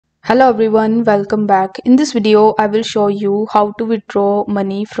Hello everyone, welcome back. In this video, I will show you how to withdraw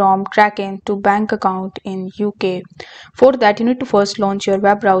money from Kraken to bank account in UK. For that, you need to first launch your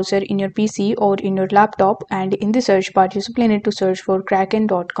web browser in your PC or in your laptop, and in the search bar, you simply need to search for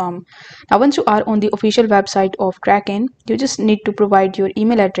kraken.com. Now, once you are on the official website of Kraken, you just need to provide your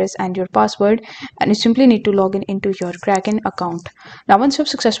email address and your password, and you simply need to log in into your Kraken account. Now, once you have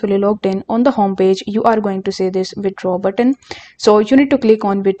successfully logged in, on the home page, you are going to see this withdraw button. So you need to click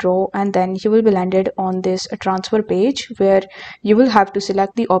on withdraw, and then you will be landed on this transfer page where you will have to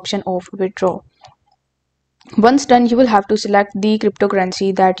select the option of withdraw. Once done, you will have to select the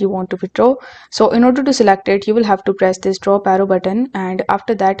cryptocurrency that you want to withdraw. So in order to select it, you will have to press this drop arrow button, and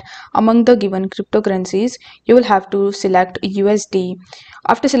after that, among the given cryptocurrencies, you will have to select USD.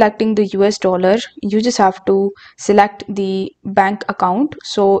 After selecting the US dollar, you just have to select the bank account.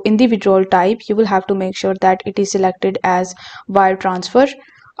 So in the withdrawal type, you will have to make sure that it is selected as wire transfer.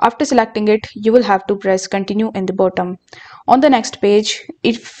 After selecting it, you will have to press continue in the bottom. On the next page,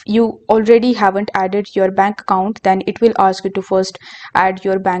 if you already haven't added your bank account, then it will ask you to first add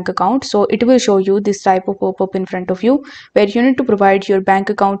your bank account. So it will show you this type of pop-up in front of you where you need to provide your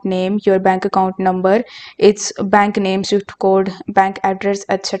bank account name, your bank account number, its bank name, SWIFT code, bank address,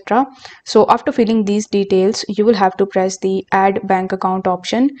 etc. So after filling these details, you will have to press the add bank account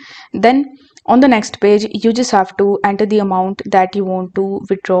option. Then on the next page, you just have to enter the amount that you want to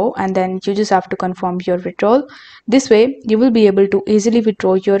withdraw, and then you just have to confirm your withdrawal. This way, you will be able to easily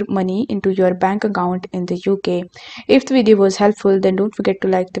withdraw your money into your bank account in the UK. If the video was helpful, then don't forget to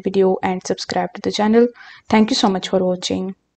like the video and subscribe to the channel. Thank you so much for watching.